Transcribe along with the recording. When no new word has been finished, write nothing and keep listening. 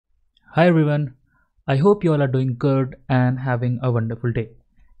Hi everyone, I hope you all are doing good and having a wonderful day.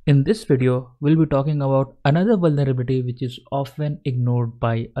 In this video, we'll be talking about another vulnerability which is often ignored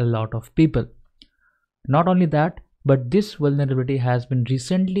by a lot of people. Not only that, but this vulnerability has been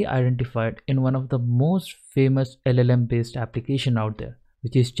recently identified in one of the most famous LLM based application out there,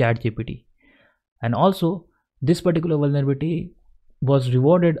 which is ChatGPT. And also, this particular vulnerability was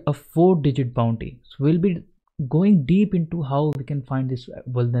rewarded a 4-digit bounty. So we'll be going deep into how we can find this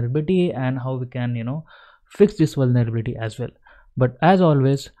vulnerability and how we can fix this vulnerability as well. But as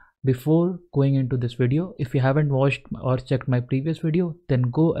always, before going into this video, if you haven't watched or checked my previous video, then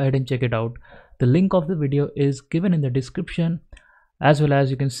go ahead and check it out. The link of the video is given in the description, as well as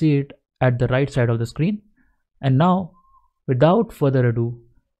you can see it at the right side of the screen. And now, without further ado,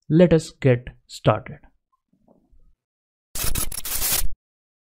 let us get started.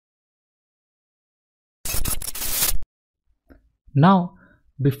 Now,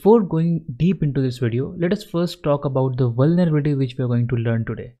 before going deep into this video, let us first talk about the vulnerability which we are going to learn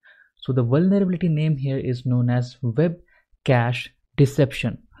today. So the vulnerability name here is known as web cache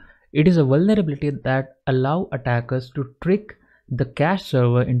deception. It is a vulnerability that allows attackers to trick the cache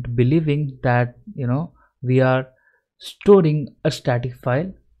server into believing that we are storing a static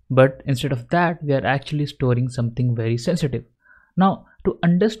file, but instead of that we are actually storing something very sensitive. Now, to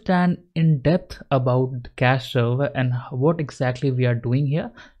understand in depth about the cache server and what exactly we are doing here,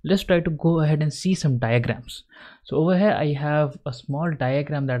 let's try to go ahead and see some diagrams. So over here I have a small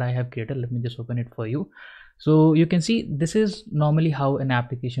diagram that I have created. Let me just open it for you. So you can see this is normally how an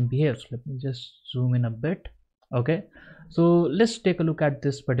application behaves. Let me just zoom in a bit. Okay, so let's take a look at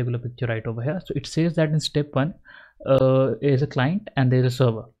this particular picture right over here. So it says that in step 1 is a client and there is a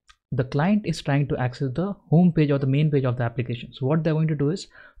server. The client is trying to access the home page or the main page of the application. So what they're going to do is,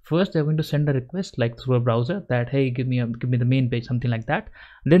 first they're going to send a request like through a browser that, hey, give me the main page, something like that.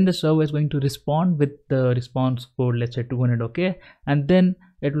 Then the server is going to respond with the response code, let's say 200 okay, and then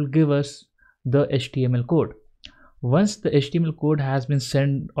it will give us the HTML code. Once the HTML code has been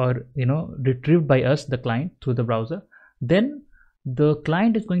sent or retrieved by us, the client, through the browser, then the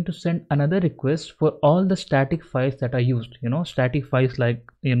client is going to send another request for all the static files that are used. Static files like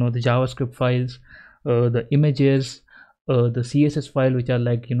the JavaScript files, the images, the CSS file, which are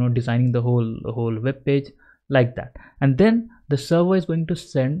like designing the whole web page, like that. And then the server is going to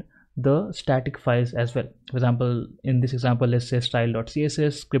send the static files as well. For example, in this example, let's say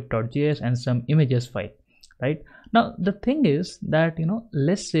style.css, script.js, and some images file. Right now, the thing is that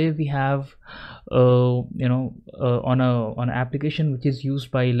let's say we have on an application which is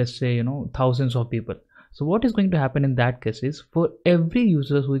used by, let's say thousands of people. So what is going to happen in that case is, for every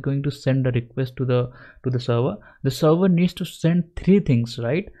user who is going to send a request to the server needs to send three things,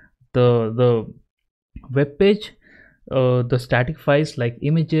 right? The web page, the static files like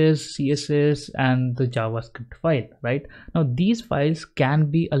images, CSS, and the JavaScript file. Right now, these files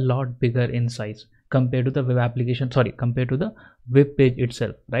can be a lot bigger in size compared to the web application, compared to the web page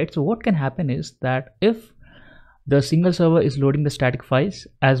itself, right? So what can happen is that if the single server is loading the static files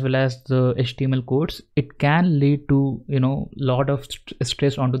as well as the HTML codes, it can lead to lot of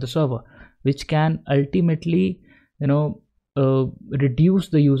stress onto the server, which can ultimately reduce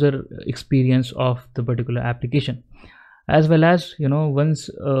the user experience of the particular application. As well as once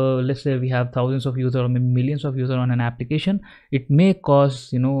let's say we have thousands of users or maybe millions of users on an application, it may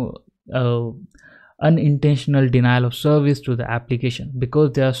cause unintentional denial of service to the application,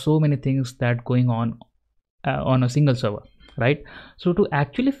 because there are so many things that going on a single server, right? So to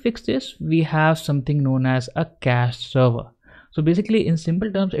actually fix this, we have something known as a cache server. So basically, in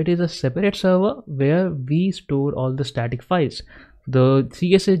simple terms, it is a separate server where we store all the static files, the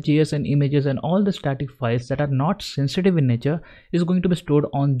CSS, JS, and images, and all the static files that are not sensitive in nature is going to be stored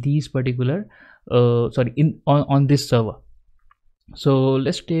on these particular on this server. So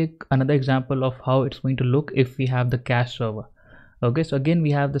let's take another example of how it's going to look if we have the cache server. Okay, so again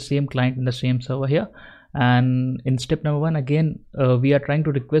we have the same client in the same server here, and in step number 1, again we are trying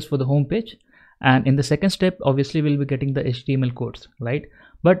to request for the home page, and in the second step obviously we'll be getting the HTML codes, right?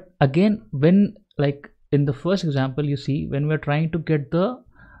 But again, when like in the first example, you see when we're trying to get the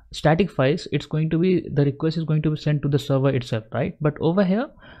static files, it's going to be, the request is going to be sent to the server itself, right? But over here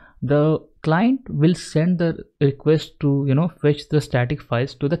the client will send the request to fetch the static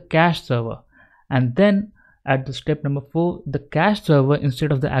files to the cache server, and then at the step number 4, the cache server,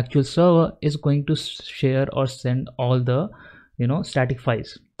 instead of the actual server, is going to share or send all the static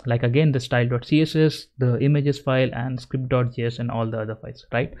files, like again the style.css, the images file, and script.js, and all the other files,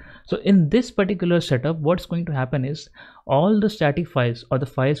 right? So in this particular setup, what's going to happen is all the static files, or the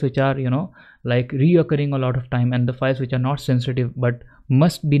files which are like reoccurring a lot of time, and the files which are not sensitive but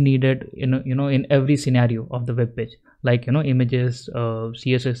must be needed in every scenario of the web page, like images,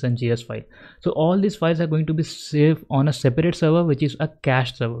 css and js file. So all these files are going to be saved on a separate server, which is a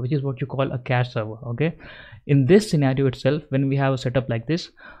cache server, which is what you call a cache server. Okay, in this scenario itself, when we have a setup like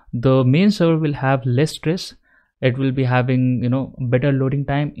this, the main server will have less stress. It will be having better loading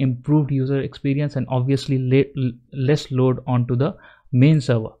time, improved user experience, and obviously less load onto the main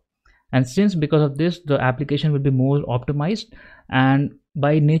server. And since because of this, the application will be more optimized, and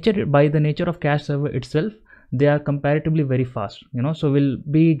by the nature of cache server itself, they are comparatively very fast, so we'll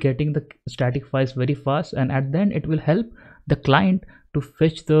be getting the static files very fast, and at then it will help the client to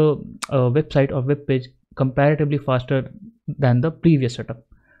fetch the website or web page comparatively faster than the previous setup.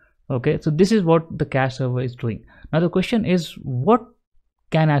 Okay, so this is what the cache server is doing. Now the question is, what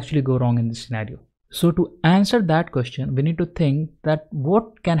can actually go wrong in this scenario? So to answer that question, we need to think that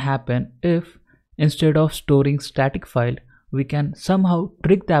what can happen if instead of storing static file, we can somehow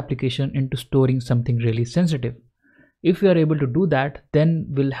trick the application into storing something really sensitive. If we are able to do that, then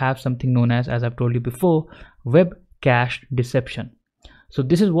we'll have something known as I've told you before, web cache deception. So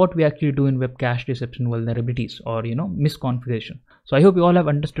this is what we actually do in web cache deception vulnerabilities, or misconfiguration. So I hope you all have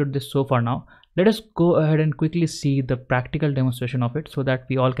understood this so far now. Let us go ahead and quickly see the practical demonstration of it, so that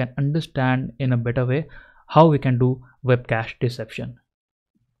we all can understand in a better way how we can do web cache deception.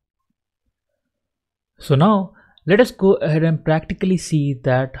 So now let us go ahead and practically see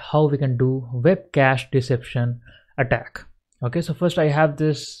that how we can do web cache deception attack. Okay, so first I have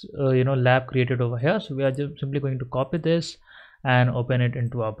this lab created over here. So we are just simply going to copy this and open it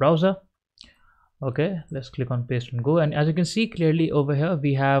into our browser. Okay, let's click on paste and go, and as you can see clearly over here,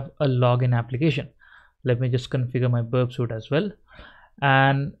 we have a login application. Let me just configure my burp suite as well.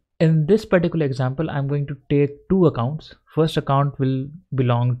 And in this particular example, I'm going to take two accounts. First account will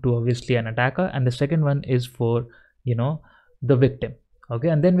belong to obviously an attacker, and the second one is for the victim. Okay,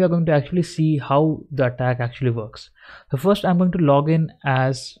 and then we are going to actually see how the attack actually works. So first I'm going to log in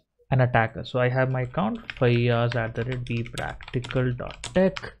as an attacker. So I have my account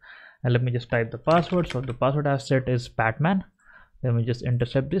fayaz@bpractical.tech, and let me just type the password. So the password I've set is Batman. Let me just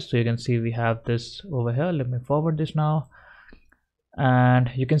intercept this, so you can see we have this over here. Let me forward this now, and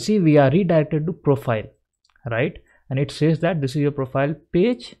you can see we are redirected to profile, right? And it says that this is your profile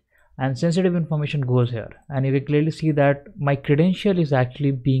page and sensitive information goes here, and you will clearly see that my credential is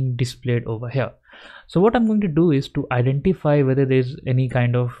actually being displayed over here. So what I'm going to do is to identify whether there's any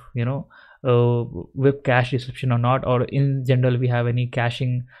kind of web cache deception or not, or in general we have any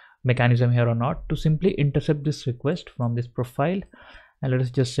caching mechanism here or not, to simply intercept this request from this profile. And let us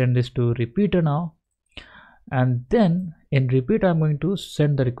just send this to repeater now, and then in repeater I'm going to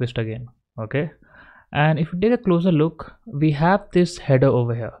send the request again. Okay, and if you take a closer look, we have this header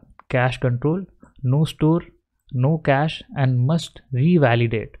over here: cache control, no store, no cache, and must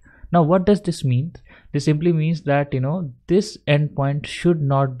revalidate. Now what does this mean? This simply means that this endpoint should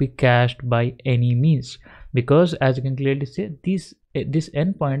not be cached by any means, because as you can clearly see, this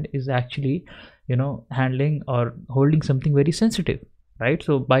endpoint is actually handling or holding something very sensitive, right?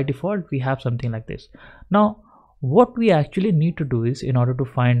 So by default we have something like this. Now what we actually need to do is, in order to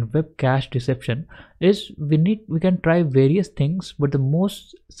find web cache deception, is we can try various things, but the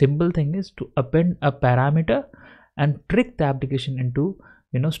most simple thing is to append a parameter and trick the application into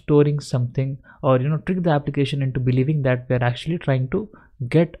storing something, or trick the application into believing that we're actually trying to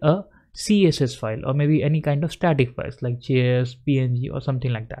get a CSS file, or maybe any kind of static files like JS, PNG, or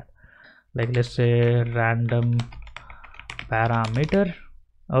something like that. Like let's say random parameter.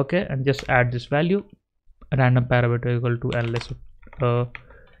 Okay, and just add this value, random parameter equal to, and let's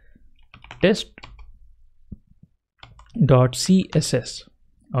test.css.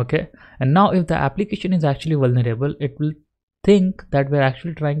 okay, and now if the application is actually vulnerable, it will think that we're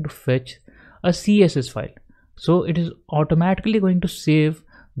actually trying to fetch a CSS file, so it is automatically going to save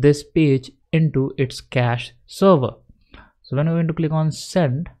this page into its cache server. So when we're going to click on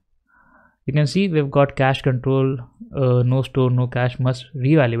send, you can see we've got cache control, no store, no cache, must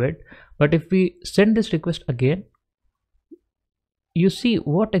reevaluate. But if we send this request again, you see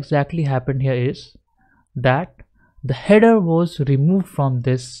what exactly happened here is that the header was removed from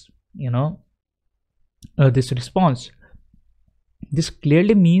this this response. This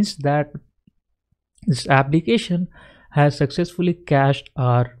clearly means that this application has successfully cached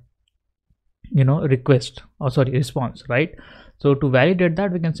our response, right? So to validate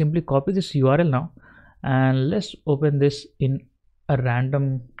that, we can simply copy this URL now, and let's open this in a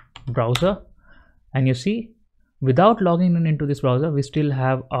random browser, and you see without logging in into this browser, we still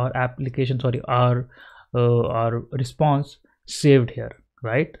have our application, our response saved here,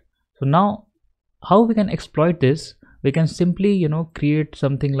 right? So now how we can exploit this? we can simply create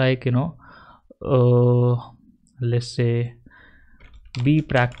something like let's say be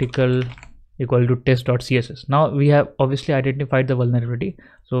practical equal to test.css. Now we have obviously identified the vulnerability.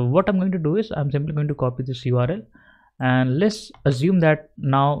 So what I'm going to do is I'm simply going to copy this URL, and let's assume that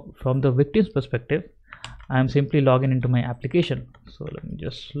now from the victim's perspective I'm simply logging into my application. So let me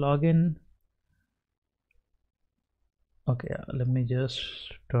just log in. Okay, let me just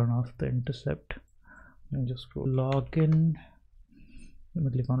turn off the intercept and just go login. Let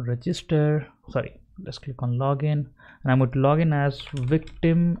me click on register. Sorry, let's click on login, and I'm going to log in as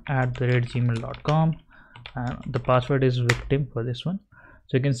victim@gmail.com, and the password is victim for this one.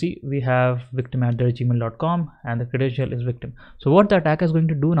 So you can see we have victim@gmail.com and the credential is victim. So what the attacker is going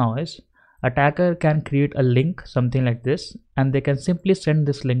to do now is attacker can create a link, something like this, and they can simply send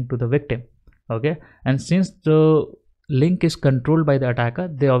this link to the victim. Okay, and since the link is controlled by the attacker,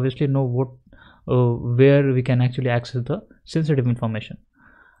 they obviously know what where we can actually access the sensitive information.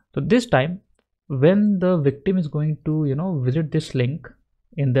 So this time when the victim is going to visit this link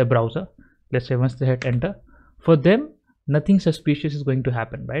in their browser, let's say once they hit enter, for them nothing suspicious is going to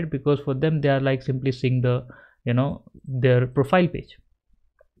happen, right? Because for them they are like simply seeing the their profile page.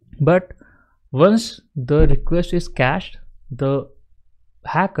 But once the request is cached, the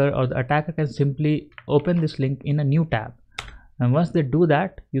hacker or the attacker can simply open this link in a new tab, and once they do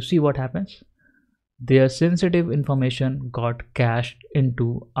that, you see what happens. Their sensitive information got cached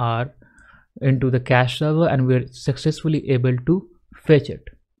into the cache server, and we're successfully able to fetch it,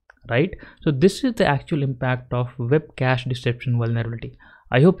 right? So this is the actual impact of web cache deception vulnerability.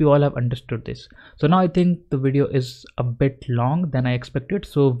 I hope you all have understood this. So now I think the video is a bit long than I expected,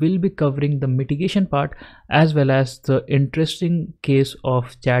 so we'll be covering the mitigation part as well as the interesting case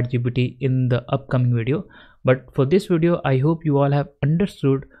of ChatGPT in the upcoming video. But for this video, I hope you all have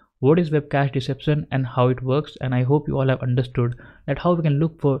understood what is web cache deception and how it works, and I hope you all have understood that how we can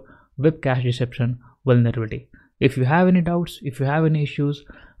look for web cache deception vulnerability. If you have any doubts, if you have any issues,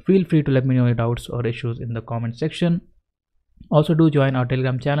 feel free to let me know your doubts or issues in the comment section. Also do join our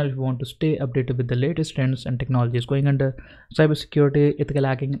Telegram channel if you want to stay updated with the latest trends and technologies going under cybersecurity, ethical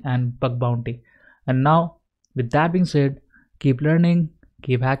hacking and bug bounty. And now with that being said, keep learning,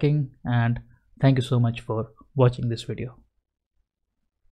 keep hacking, and thank you so much for watching this video.